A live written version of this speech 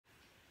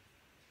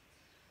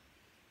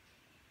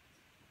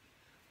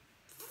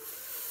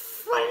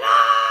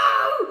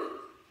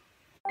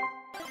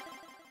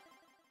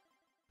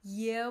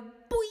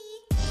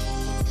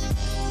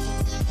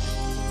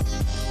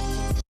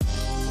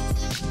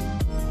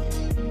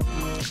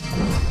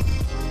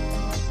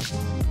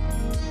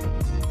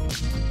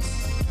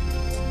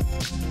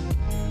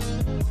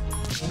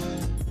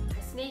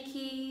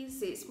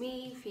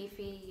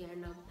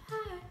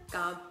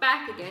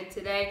again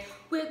today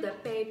with the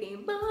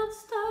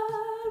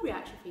Babymonster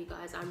reaction for you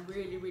guys. I'm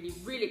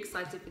really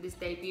excited for this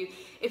debut.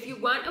 If you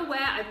weren't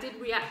aware, I did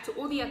react to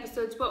all the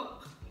episodes,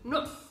 but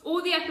not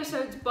all the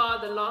episodes bar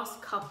the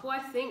last couple, I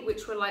think,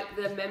 which were like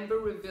the member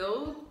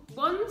reveal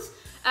ones.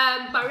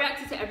 But I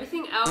reacted to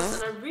everything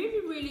else and I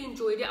really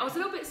enjoyed it. I was a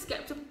little bit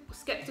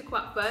skeptical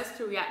at first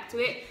to react to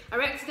it. I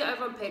reacted it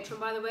over on Patreon,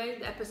 by the way.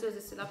 The episodes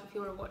are still up if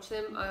you want to watch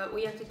them. All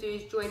you have to do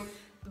is join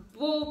the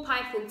Ball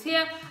Python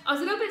tier. I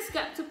was a little bit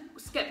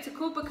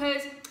skeptical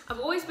because I've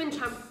always been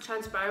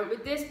transparent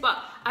with this, but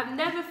I've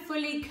never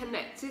fully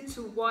connected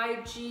to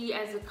YG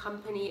as a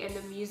company and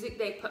the music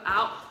they put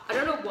out. I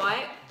don't know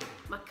why.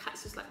 My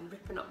cat's just like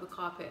ripping up the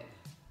carpet.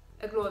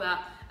 Ignore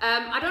that.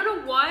 I don't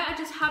know why, I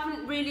just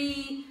haven't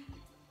really...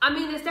 I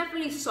mean, there's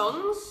definitely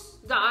songs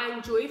that I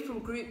enjoy from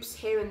groups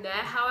here and there.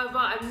 However,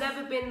 I've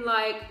never been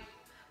like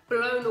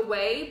blown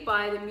away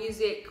by the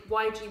music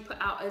YG put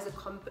out as a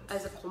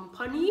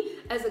company.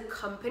 So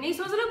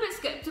I was a little bit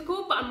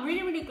skeptical, but I'm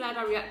really glad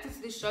I reacted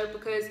to this show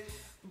because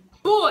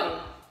boy,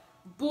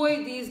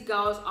 these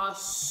girls are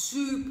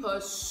super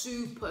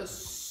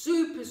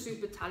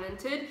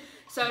talented.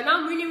 So now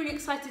I'm really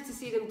excited to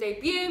see them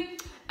debut.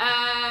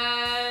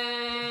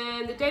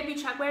 And the debut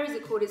track, where is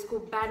it called? It's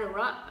called Batter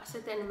Up. I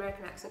said that in an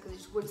American accent because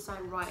it just wouldn't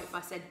sound right if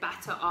I said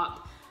Batter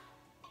Up.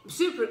 I'm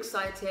super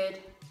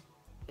excited.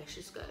 Let's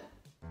just go.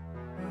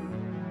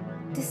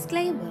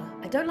 Disclaimer,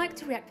 I don't like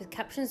to react with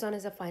captions on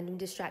as I find them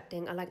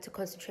distracting. I like to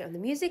concentrate on the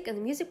music, and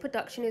the music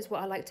production is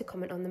what I like to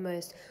comment on the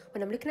most.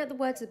 When I'm looking at the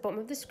words at the bottom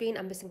of the screen,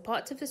 I'm missing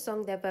parts of the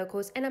song, their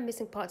vocals, and I'm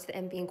missing parts of the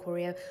MV and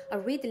choreo.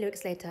 I'll read the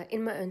lyrics later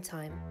in my own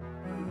time.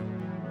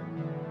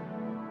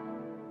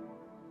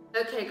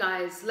 Okay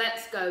guys,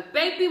 let's go.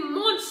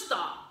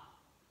 Babymonster,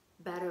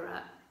 Batter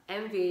Up,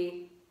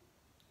 MV,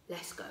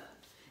 let's go.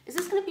 Is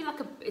this gonna be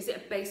like is it a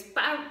bass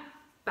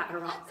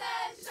batter up?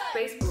 It's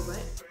baseball,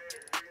 right?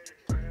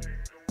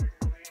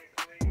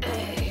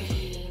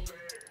 Hey,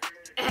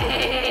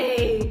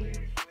 hey,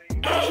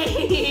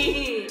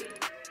 hey.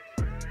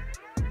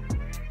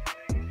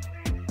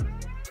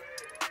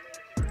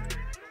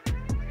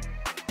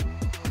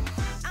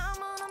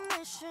 I'm on a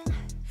mission,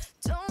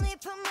 don't need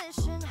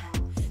permission.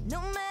 No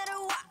matter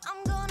what,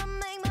 I'm gonna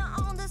make my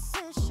own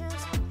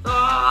decisions.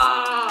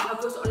 Ah,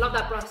 I love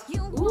that brass.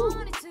 You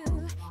wanted to.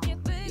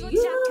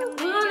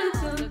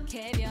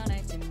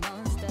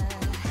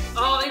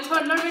 Oh, it's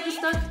fun, not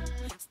registered.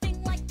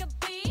 Sting like a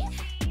bee.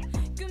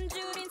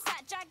 굶주린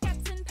사자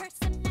같은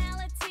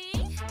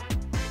personality.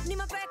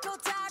 네만 뺏고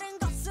다른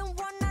것은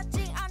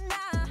원하지 않아.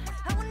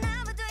 I will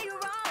never do you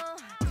wrong.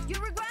 You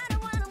regret it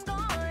when I'm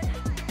gone.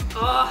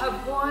 Oh, her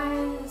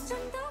voice.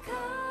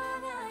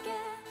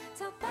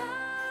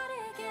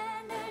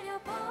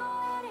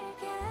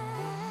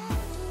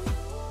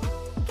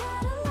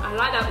 I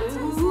like that.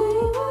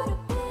 Ooh.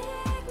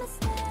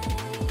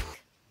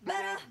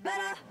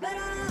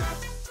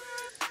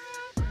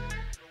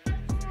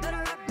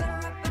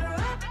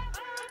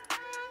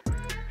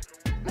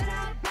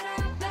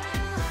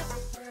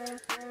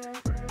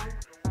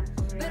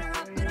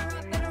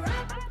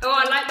 Oh,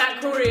 I like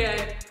that choreo.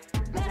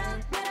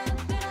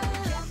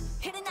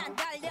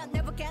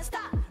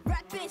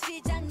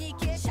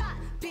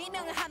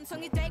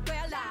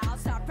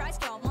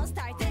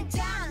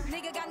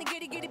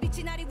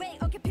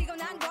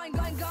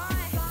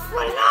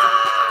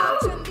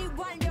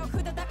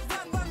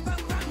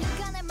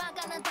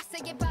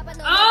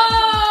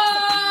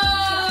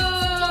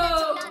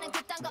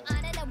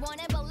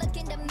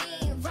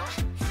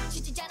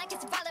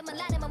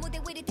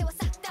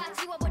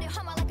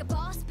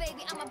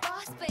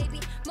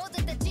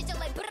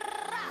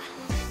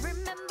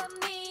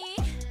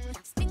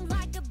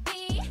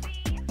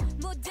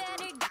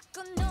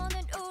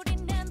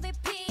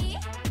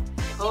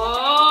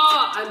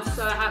 Oh, I'm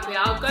so happy.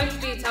 I'll go into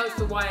details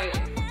to why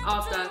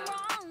after.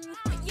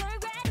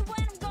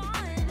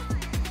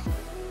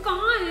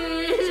 Gone.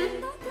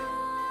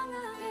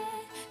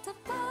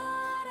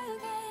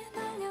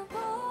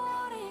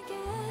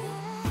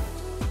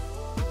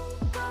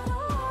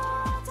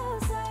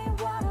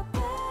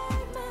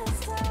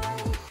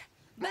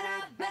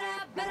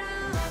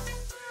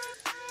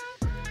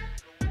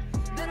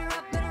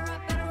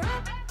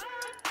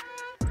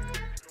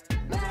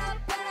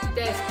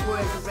 This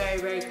chorus is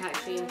very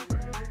catchy.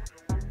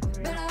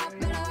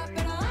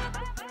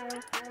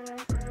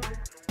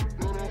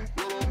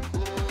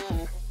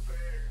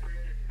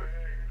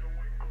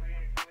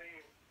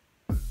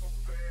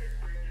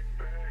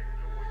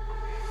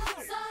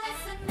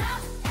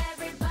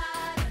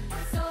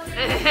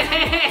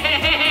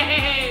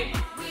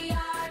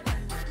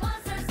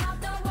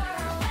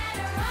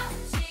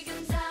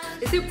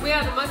 Is it We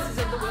Are the Monsters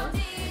of the World?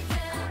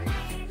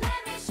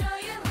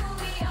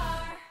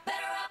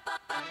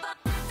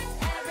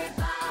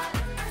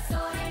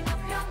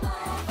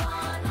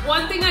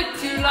 One thing I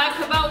do like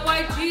about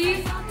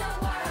YG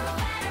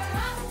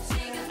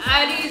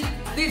are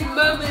these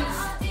moments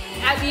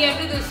at the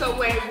end of the song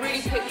where it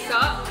really picks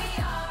up.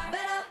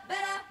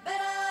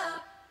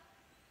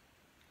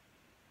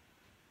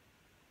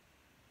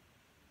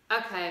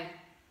 Okay.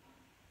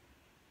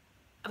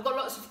 I've got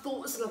lots of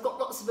thoughts and I've got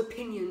lots of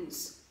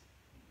opinions.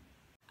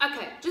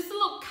 Okay, just a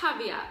little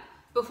caveat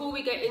before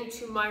we get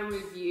into my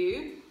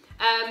review.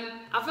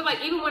 I feel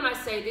like even when I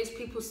say this,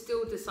 people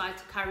still decide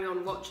to carry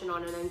on watching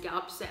on and then get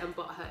upset and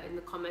butthurt in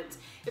the comments.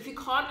 If you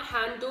can't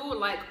handle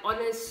like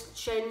honest,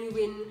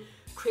 genuine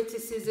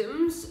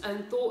criticisms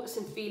and thoughts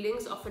and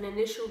feelings of an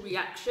initial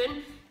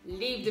reaction,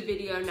 leave the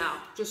video now.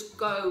 Just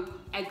go,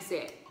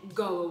 exit,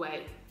 go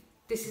away.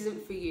 This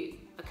isn't for you,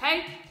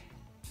 okay?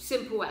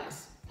 Simple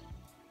as.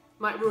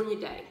 Might ruin your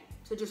day,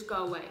 so just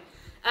go away.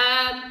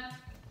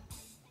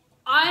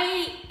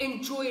 I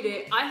enjoyed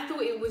it. I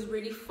thought it was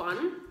really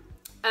fun.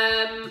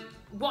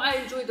 What I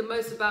enjoyed the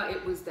most about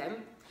it was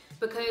them,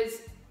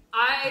 because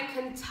I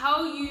can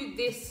tell you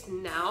this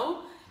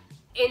now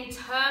in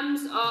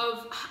terms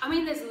of, I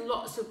mean, there's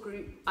lots of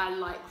groups I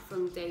like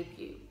from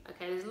debut.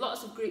 Okay, there's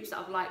lots of groups that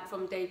I've liked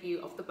from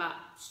debut off the bat,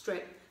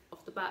 straight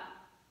off the bat,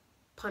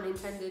 pun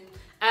intended.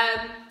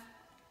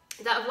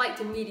 That I've liked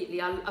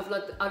immediately. I've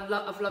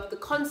loved the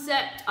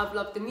concept, I've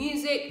loved the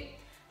music.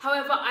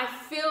 However, I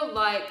feel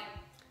like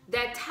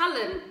their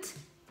talent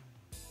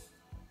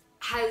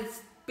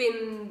has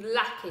been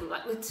lacking.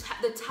 Like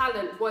the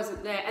talent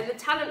wasn't there, and the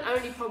talent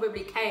only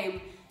probably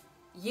came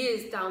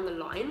years down the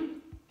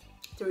line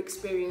through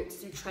experience,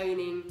 through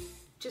training,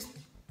 just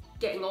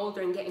getting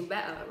older and getting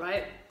better,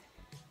 right?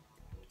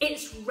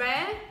 It's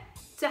rare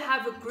to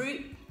have a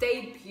group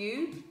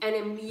debut and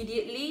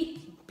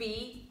immediately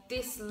be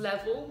this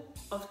level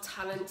of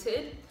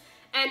talented.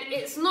 And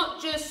it's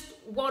not just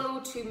 1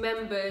 or 2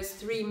 members,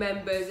 3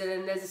 members, and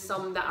then there's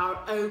some that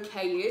are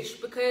okay-ish,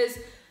 because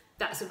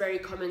that's a very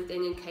common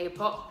thing in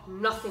K-pop.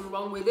 Nothing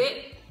wrong with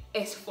it,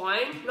 it's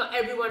fine. Not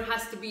everyone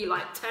has to be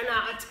like 10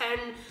 out of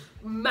 10,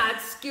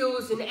 mad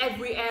skills in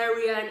every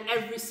area and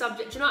every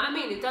subject, you know what I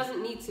mean? It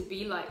doesn't need to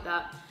be like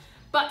that.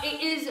 But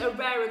it is a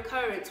rare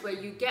occurrence where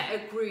you get a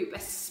group,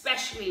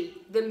 especially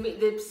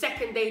the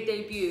second day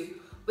debut,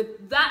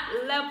 with that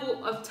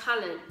level of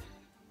talent,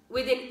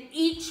 within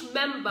each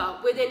member,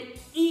 within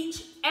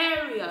each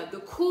area, the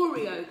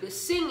choreo, the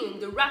singing,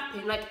 the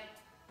rapping, like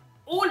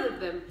all of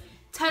them,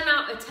 10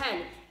 out of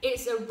 10.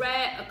 It's a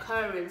rare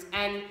occurrence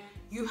and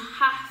you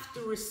have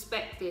to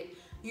respect it.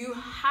 You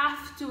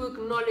have to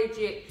acknowledge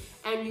it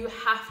and you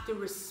have to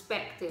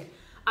respect it.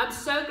 I'm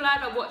so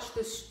glad I watched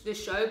the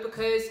show,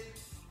 because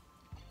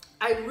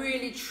I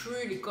really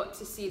truly got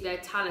to see their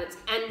talents,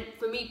 and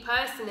for me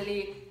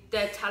personally,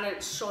 their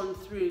talent shone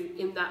through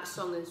in that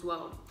song as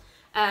well.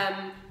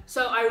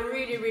 So I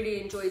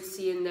really enjoyed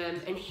seeing them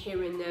and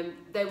hearing them.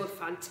 They were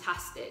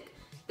fantastic.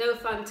 They were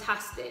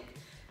fantastic.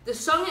 The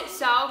song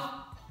itself,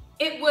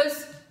 it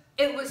was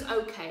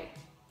okay.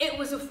 It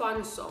was a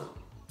fun song.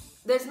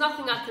 There's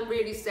nothing I can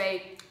really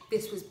say,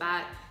 this was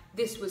bad,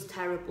 this was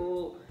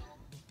terrible,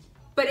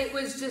 but it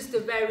was just a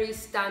very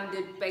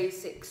standard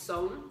basic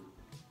song.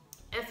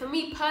 And for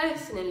me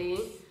personally,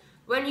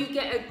 when you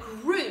get a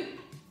group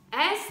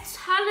as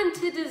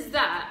talented as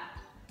that,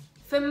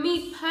 for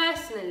me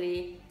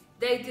personally,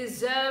 they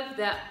deserve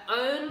their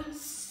own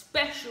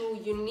special,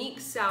 unique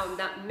sound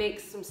that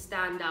makes them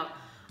stand out.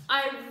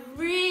 I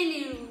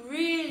really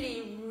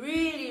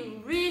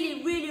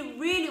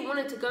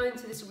wanted to go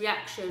into this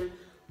reaction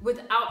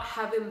without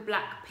having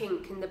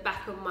Blackpink in the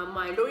back of my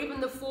mind, or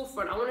even the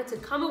forefront. I wanted to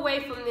come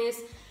away from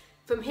this,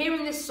 from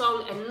hearing this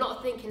song and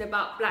not thinking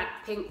about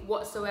Blackpink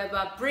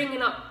whatsoever,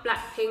 bringing up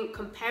Blackpink,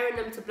 comparing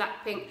them to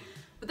Blackpink.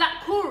 But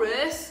that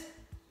chorus,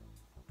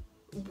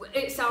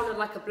 it sounded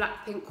like a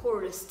Blackpink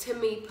chorus to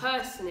me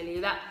personally.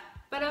 That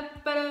I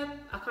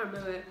can't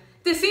remember it.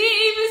 The singing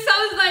even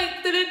sounds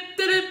like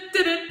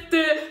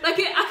like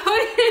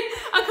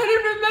I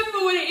couldn't remember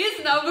what it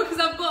is now, because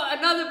I've got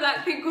another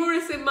Blackpink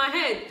chorus in my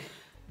head.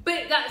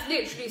 But that's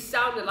literally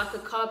sounded like a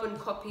carbon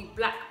copy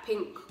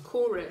Blackpink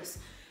chorus.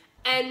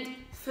 And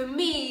for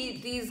me,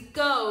 these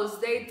girls,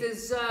 they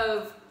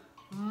deserve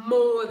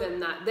more than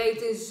that. They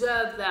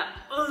deserve their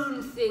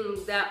own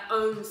thing, their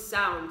own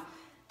sound.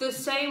 The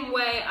same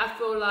way I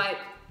feel like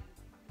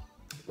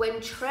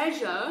when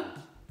Treasure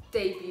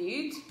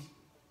debuted,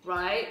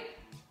 right?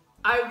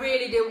 I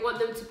really didn't want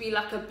them to be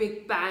like a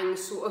big bang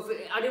sort of,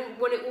 I didn't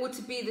want it all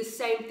to be the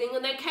same thing,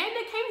 and they came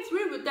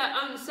through with their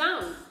own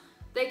sound.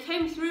 They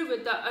came through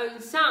with their own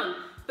sound.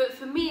 But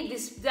for me,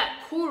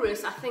 that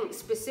chorus, I think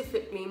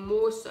specifically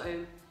more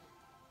so,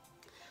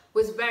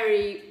 was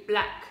very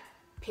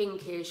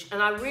Blackpinkish,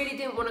 and I really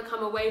didn't want to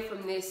come away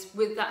from this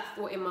with that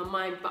thought in my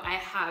mind, but I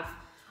have,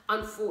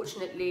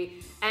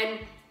 unfortunately. And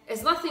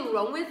there's nothing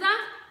wrong with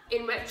that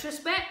in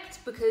retrospect,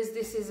 because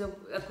this is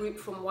a group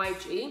from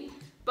YG,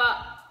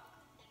 but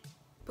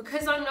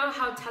because I know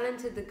how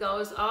talented the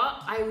girls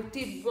are, I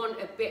did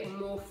want a bit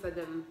more for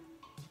them.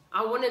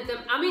 I wanted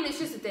them, I mean, it's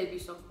just a debut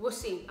song, we'll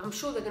see. I'm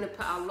sure they're going to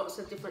put out lots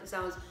of different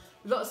sounds,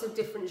 lots of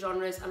different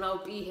genres, and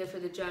I'll be here for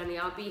the journey.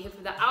 I'll be here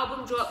for the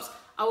album drops.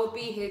 I will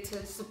be here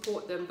to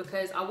support them,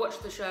 because I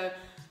watched the show,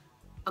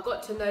 I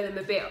got to know them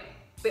a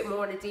bit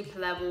more on a deeper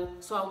level,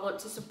 so I want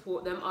to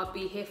support them. I'll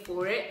be here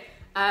for it.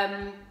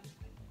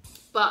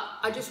 But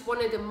I just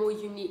wanted a more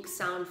unique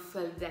sound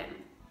for them.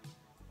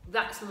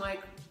 That's my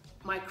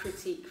my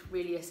critique,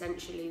 really,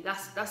 essentially.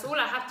 That's all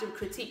I have to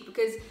critique,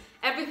 because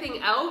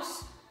everything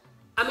else,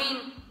 I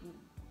mean,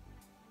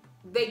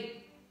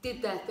 they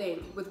did their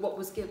thing with what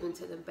was given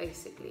to them,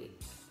 basically.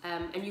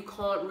 And you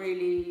can't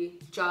really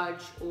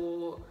judge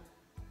or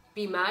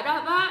be mad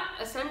at that,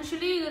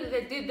 essentially.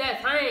 They did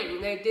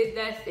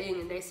their thing,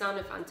 and they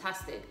sounded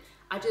fantastic.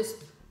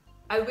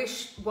 I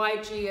wish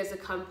YG as a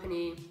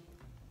company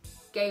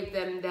gave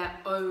them their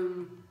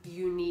own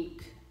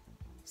unique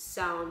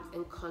sound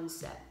and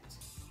concept,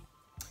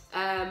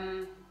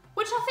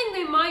 which I think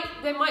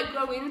they might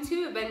grow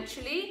into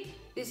eventually.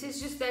 This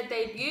is just their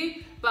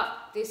debut,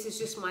 but this is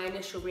just my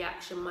initial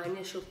reaction, my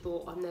initial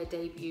thought on their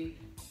debut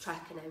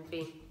track and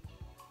MV.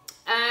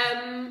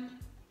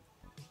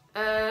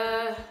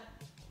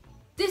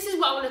 This is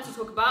what I wanted to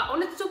talk about. I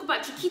wanted to talk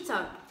about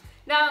Chiquita.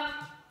 Now,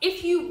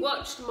 if you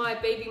watched my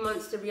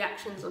Babymonster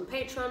reactions on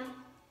Patreon,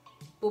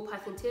 ball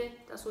python tier,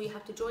 that's all you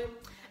have to join.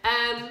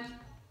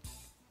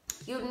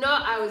 You know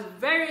I was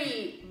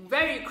very,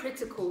 very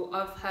critical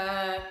of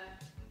her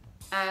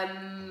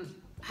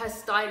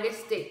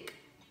stylistic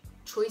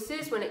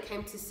choices when it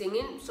came to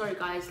singing. Sorry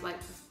guys, like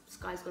the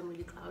sky's gone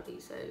really cloudy,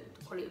 so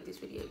the quality of this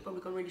video is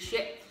probably gone really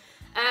shit.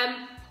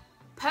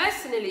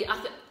 Personally,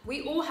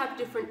 we all have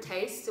different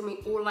tastes and we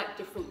all like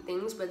different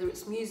things, whether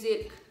it's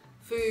music,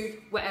 food,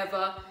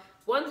 whatever.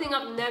 One thing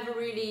I've never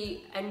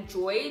really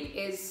enjoyed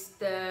is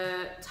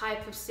the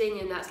type of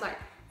singing that's like,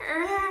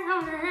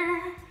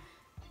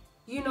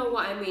 you know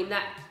what I mean,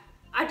 that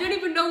I don't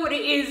even know what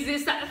it is.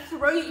 It's that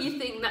throaty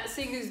thing that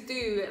singers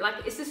do.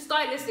 Like, it's a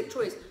stylistic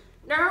choice.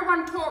 No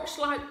one talks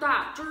like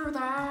that, do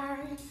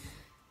they?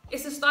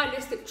 It's a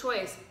stylistic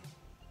choice.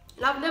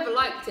 And I've never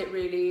liked it,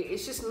 really.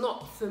 It's just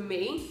not for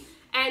me.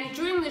 And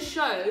during the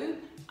show,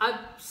 I've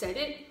said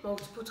it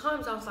multiple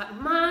times. I was like,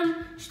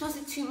 man, she does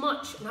it too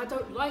much and I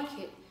don't like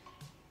it.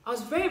 I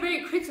was very,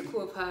 very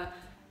critical of her.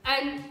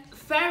 And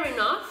fair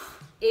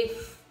enough,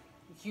 if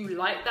you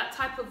like that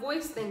type of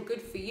voice, then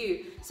good for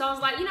you. So I was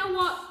like, you know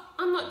what?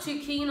 I'm not too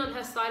keen on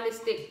her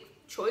stylistic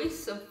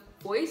choice of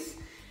voice.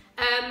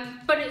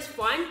 But it's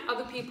fine,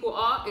 other people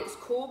are, it's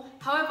cool.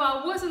 However,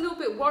 I was a little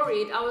bit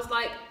worried. I was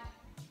like,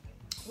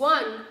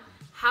 one,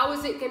 how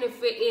is it gonna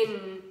fit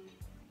in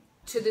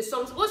to the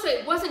songs? Also,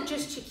 it wasn't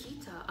just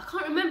Chiquita. I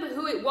can't remember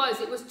who it was.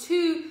 It was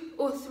 2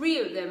 or 3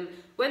 of them.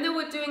 When they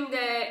were doing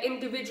their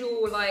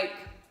individual, like,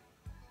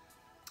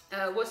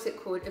 what's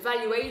it called,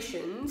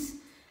 evaluations,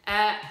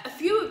 a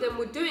few of them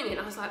were doing it.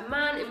 I was like,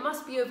 man, it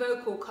must be a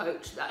vocal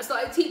coach that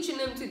started teaching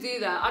them to do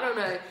that. I don't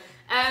know.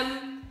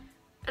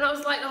 And I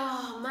was like,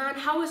 oh man,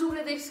 how is all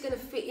of this gonna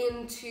fit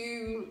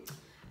into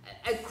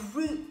a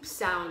group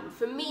sound?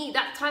 For me,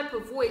 that type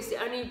of voice,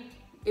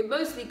 it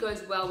mostly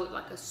goes well with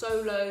like a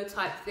solo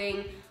type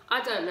thing.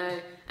 I don't know.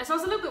 And so I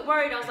was a little bit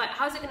worried. I was like,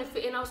 how's it gonna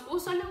fit in? I was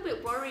also a little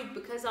bit worried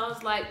because I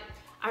was like,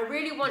 I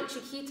really want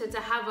Chiquita to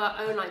have her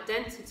own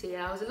identity.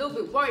 And I was a little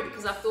bit worried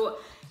because I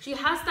thought she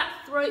has that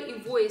throaty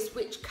voice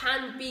which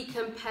can be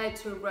compared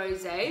to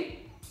Rosé.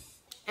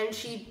 And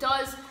she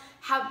does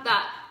have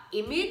that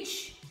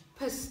image.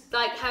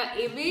 Like, her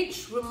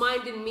image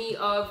reminded me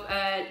of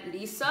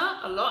Lisa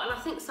a lot, and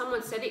I think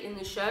someone said it in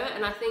the show,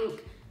 and I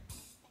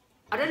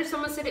don't know if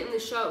someone said it in the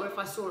show or if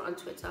I saw it on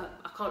Twitter,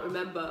 I can't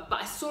remember,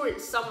 but I saw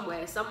it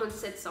somewhere. Someone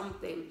said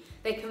something.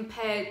 They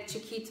compared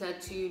Chiquita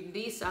to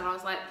Lisa, and I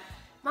was like,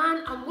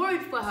 man, I'm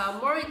worried for her.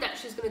 I'm worried that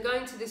she's going to go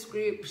into this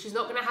group, she's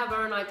not going to have her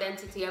own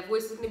identity, her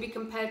voice is going to be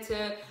compared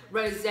to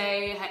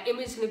Rosé, her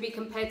image is going to be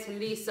compared to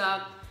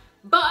Lisa,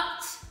 but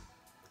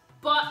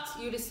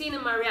you'd have seen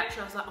in my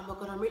reaction, I was like, oh my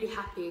god, I'm really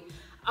happy.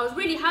 I was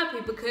really happy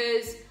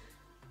because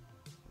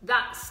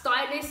that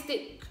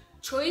stylistic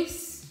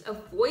choice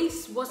of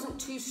voice wasn't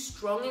too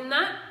strong in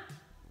that.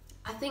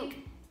 I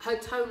think her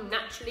tone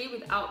naturally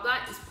without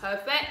that is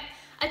perfect.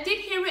 I did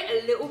hear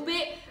it a little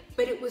bit,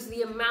 but it was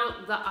the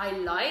amount that I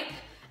like.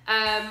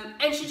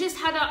 And she just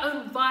had her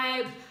own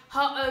vibe,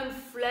 her own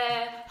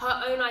flair,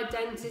 her own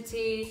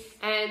identity.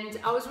 And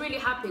I was really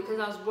happy because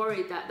I was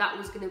worried that that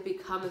was going to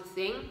become a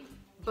thing.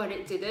 But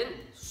it didn't.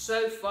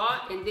 So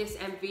far in this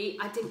MV,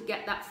 I didn't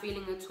get that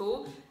feeling at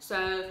all.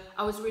 So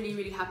I was really,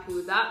 really happy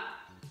with that.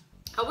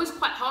 I was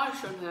quite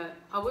harsh on her.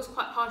 I was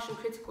quite harsh and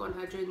critical on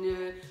her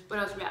when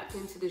I was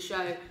reacting to the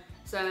show.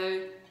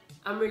 So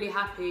I'm really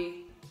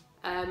happy.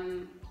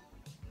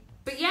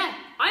 But yeah,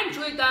 I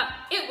enjoyed that.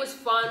 It was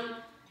fun.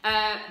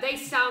 They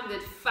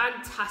sounded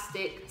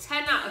fantastic.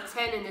 10 out of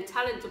 10 in the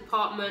talent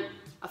department.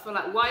 I feel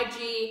like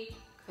YG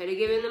could have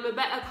given them a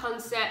better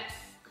concept,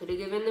 could have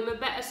given them a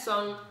better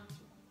song.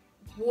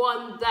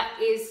 One that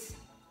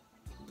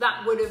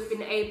would have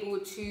been able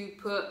to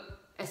put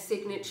a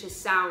signature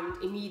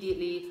sound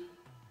immediately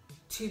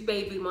to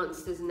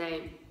Babymonster's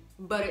name,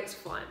 but it's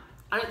fine.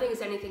 I don't think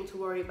it's anything to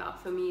worry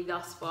about for me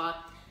thus far.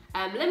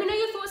 Let me know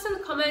your thoughts in the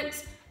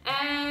comments,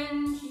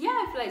 and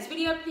yeah, if you like this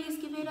video, please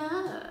give it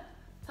a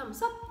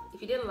thumbs up.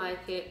 If you didn't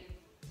like it,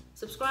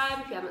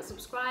 subscribe if you haven't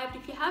subscribed.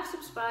 If you have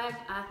subscribed,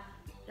 I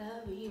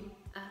love you.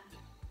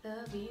 I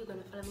love you.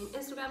 Gonna follow me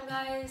on Instagram,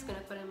 guys.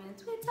 Gonna follow me on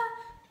Twitter,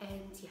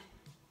 and yeah.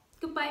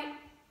 Goodbye.